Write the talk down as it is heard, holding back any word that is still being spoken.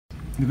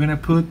you're gonna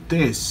put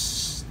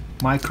this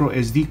micro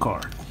SD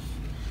card.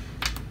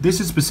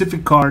 This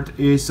specific card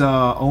is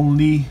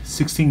only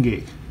 16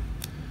 gig.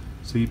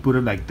 So you put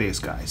it like this,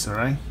 guys, all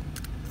right?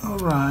 All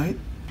right.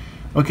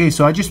 Okay,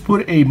 so I just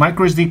put a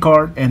micro SD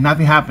card and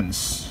nothing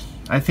happens.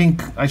 I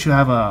think I should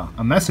have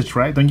a message,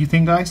 right? Don't you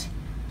think, guys?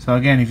 So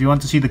again, if you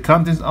want to see the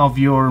contents of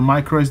your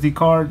micro SD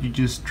card, you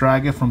just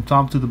drag it from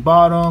top to the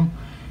bottom.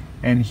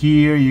 And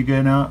here you're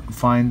gonna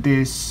find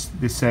this.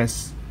 This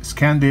says,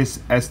 scan this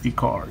SD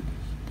card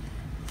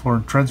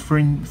for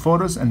transferring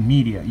photos and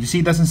media. You see,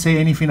 it doesn't say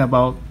anything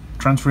about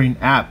transferring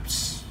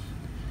apps.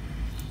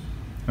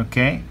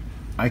 Okay,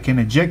 I can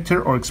eject it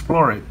or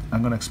explore it.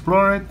 I'm gonna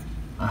explore it.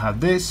 I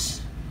have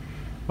this.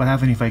 What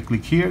happens if I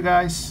click here,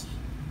 guys?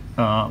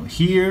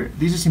 Here,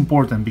 this is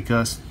important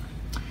because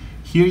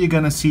here you're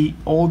gonna see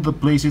all the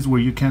places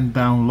where you can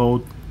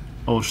download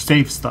or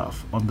save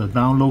stuff on the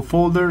download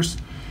folders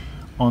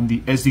on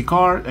the SD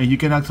card, and you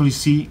can actually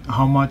see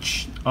how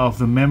much of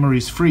the memory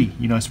is free.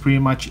 You know, it's pretty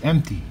much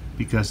empty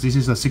because this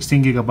is a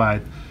 16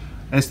 gigabyte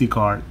SD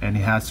card and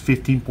it has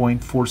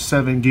 15.47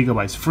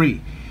 gigabytes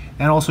free.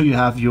 And also you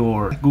have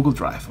your Google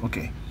Drive.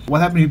 Okay,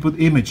 what happens if you put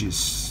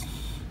images?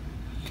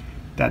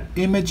 That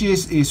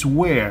images is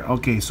where,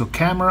 okay, so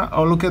camera,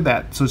 oh look at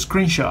that, so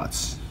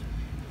screenshots.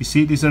 You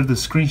see, these are the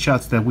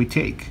screenshots that we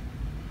take.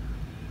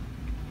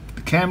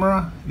 The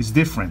camera is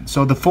different,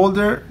 so the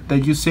folder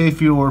that you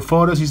save your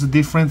photos is a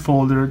different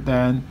folder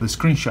than the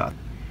screenshot.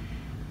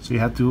 So you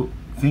have to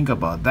think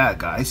about that,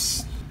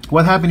 guys.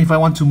 What happens if I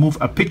want to move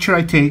a picture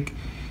I take,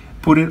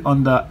 put it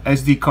on the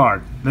SD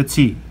card? Let's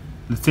see,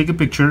 let's take a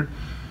picture.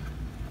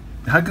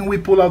 How can we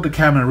pull out the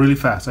camera really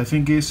fast? I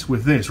think it's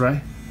with this,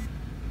 right?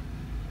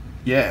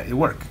 Yeah, it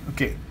worked.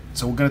 Okay,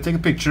 so we're gonna take a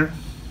picture.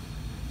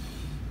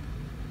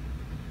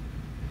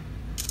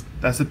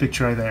 That's the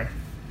picture right there.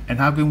 And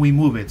how can we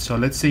move it? So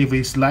let's say if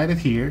we slide it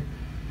here,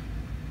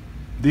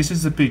 this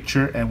is the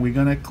picture, and we're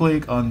gonna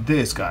click on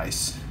this,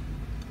 guys.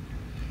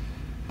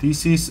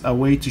 This is a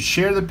way to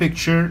share the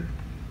picture,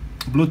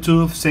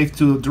 Bluetooth, save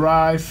to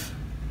drive,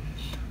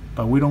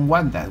 but we don't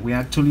want that. We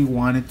actually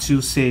wanted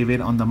to save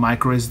it on the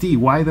micro SD.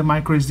 Why the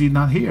micro SD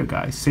not here,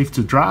 guys? Save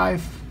to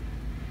drive.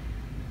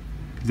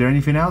 Is there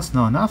anything else?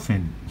 No,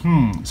 nothing.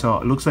 So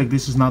it looks like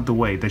this is not the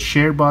way. The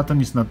share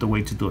button is not the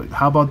way to do it.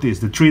 How about this,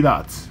 the 3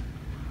 dots?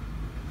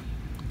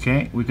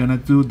 Okay, we're gonna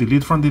do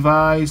delete from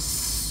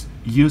device,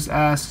 use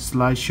as,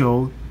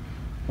 slideshow.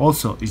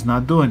 Also, it's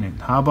not doing it.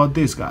 How about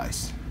this,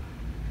 guys?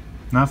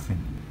 Nothing.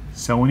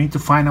 So we need to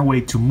find a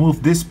way to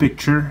move this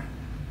picture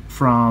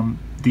from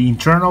the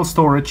internal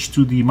storage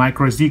to the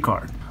micro SD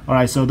card. All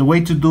right, so the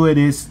way to do it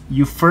is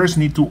you first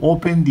need to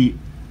open the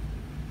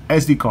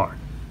SD card.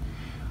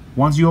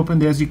 Once you open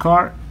the SD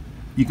card,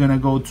 you're gonna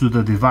go to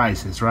the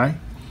devices, right?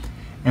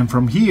 And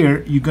from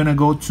here, you're gonna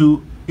go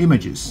to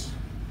images.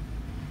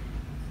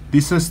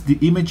 This is the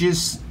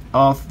images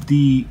of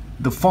the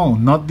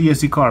phone, not the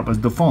SD card,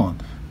 but the phone.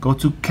 Go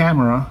to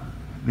camera,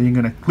 then you're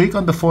gonna click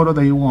on the photo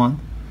that you want,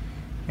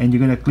 and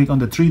you're gonna click on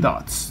the 3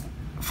 dots.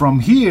 From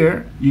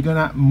here, you're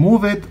gonna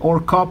move it or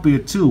copy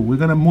it too. We're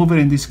gonna move it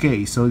in this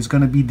case. So it's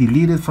gonna be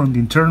deleted from the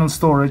internal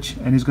storage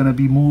and it's gonna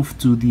be moved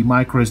to the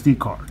micro SD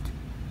card.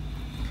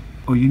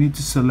 Or you need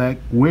to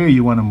select where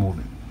you want to move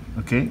it.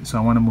 Okay, so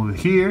I want to move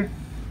it here,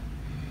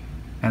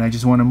 and I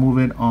just want to move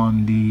it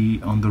on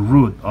the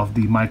root of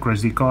the micro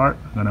SD card.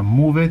 I'm gonna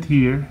move it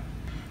here.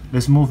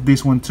 Let's move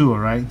this one too. All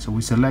right, so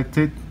we select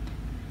it,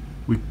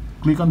 we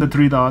click on the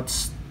 3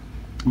 dots,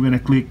 we're gonna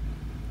click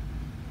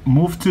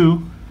move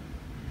to.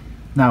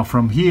 Now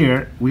from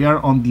here we are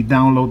on the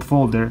download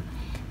folder,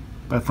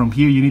 but from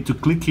here you need to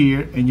click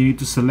here and you need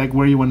to select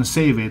where you want to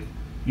save it.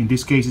 In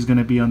this case it's going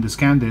to be on the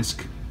scan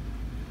disk,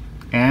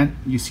 and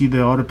you see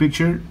the other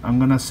picture. I'm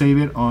gonna save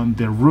it on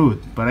the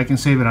root, but I can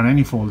save it on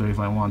any folder if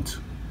I want to.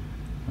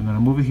 I'm gonna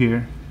move it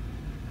here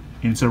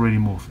and it's already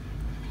moved.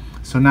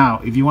 So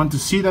now if you want to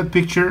see that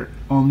picture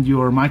on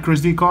your micro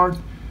SD card,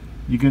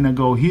 you're gonna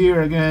go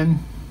here again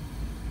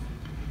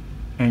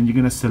and you're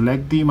gonna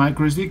select the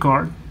micro SD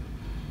card,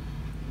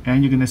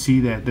 and you're gonna see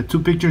that the 2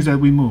 pictures that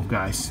we moved,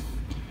 guys.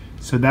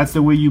 So that's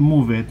the way you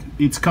move it.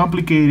 It's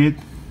complicated,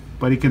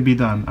 but it can be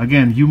done.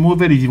 Again, you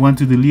move it if you want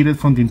to delete it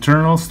from the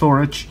internal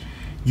storage.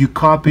 You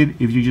copy it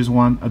if you just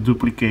want a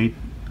duplicate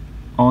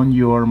on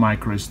your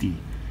micro SD.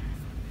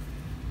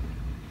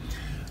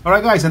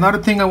 Alright guys,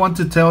 another thing I want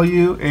to tell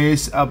you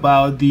is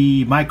about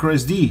the micro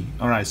SD.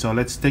 Alright, so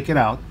let's take it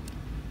out.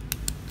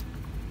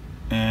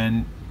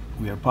 And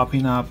we are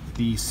popping up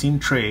the SIM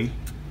tray.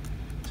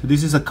 So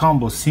this is a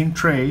combo SIM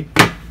tray,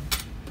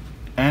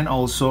 and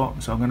also,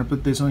 so I'm gonna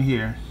put this on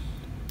here.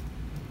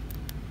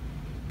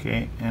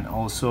 Okay, and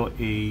also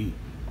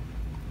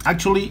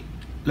actually,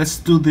 let's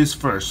do this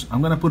first.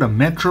 I'm gonna put a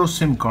Metro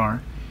SIM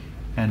card,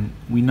 and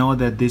we know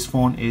that this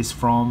phone is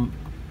from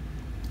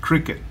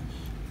Cricket.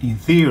 In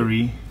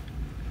theory,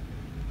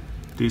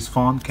 this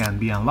phone can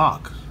be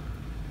unlocked.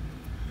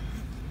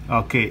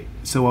 Okay,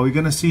 so what we're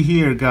gonna see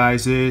here,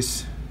 guys,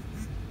 is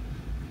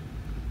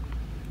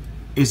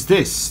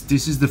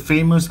this is the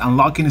famous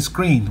unlocking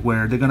screen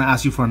where they're gonna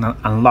ask you for an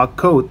unlock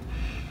code,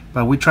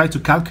 but we tried to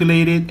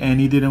calculate it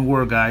and it didn't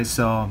work, guys.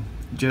 So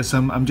just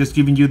I'm just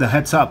giving you the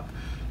heads up.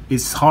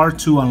 It's hard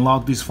to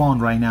unlock this phone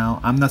right now.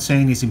 I'm not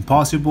saying it's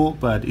impossible,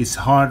 but it's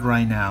hard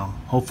right now.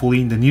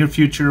 Hopefully in the near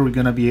future we're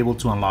gonna be able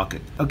to unlock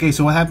it. Okay,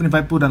 so what happened if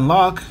I put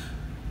unlock,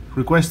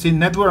 requesting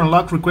network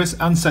unlock request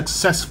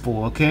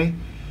unsuccessful? Okay,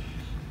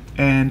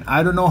 and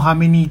I don't know how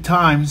many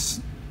times,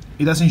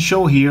 it doesn't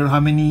show here how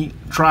many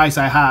tries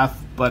I have,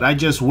 but I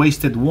just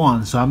wasted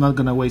one, so I'm not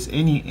gonna waste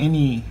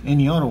any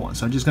other one.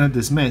 So I'm just gonna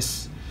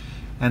dismiss,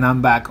 and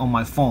I'm back on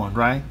my phone,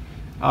 right?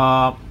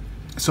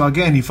 So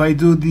again, if I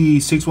do the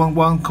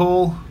 611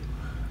 call,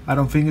 I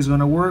don't think it's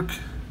gonna work.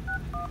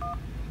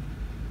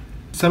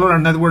 Cellular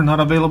network not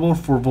available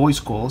for voice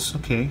calls.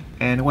 Okay,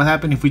 and what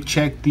happened if we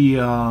check the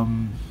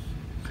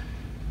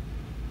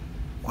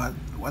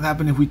what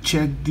happened if we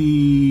check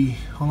the,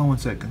 hold on one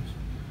second,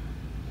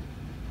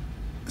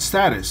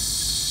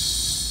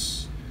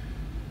 status,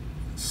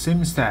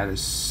 SIM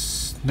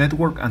status,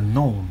 network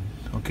unknown?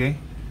 Okay,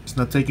 it's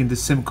not taking the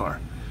SIM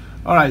card.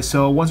 Alright,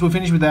 so once we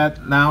finish with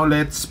that, now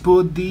let's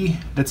take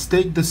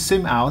the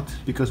SIM out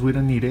because we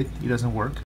don't need it. It doesn't work.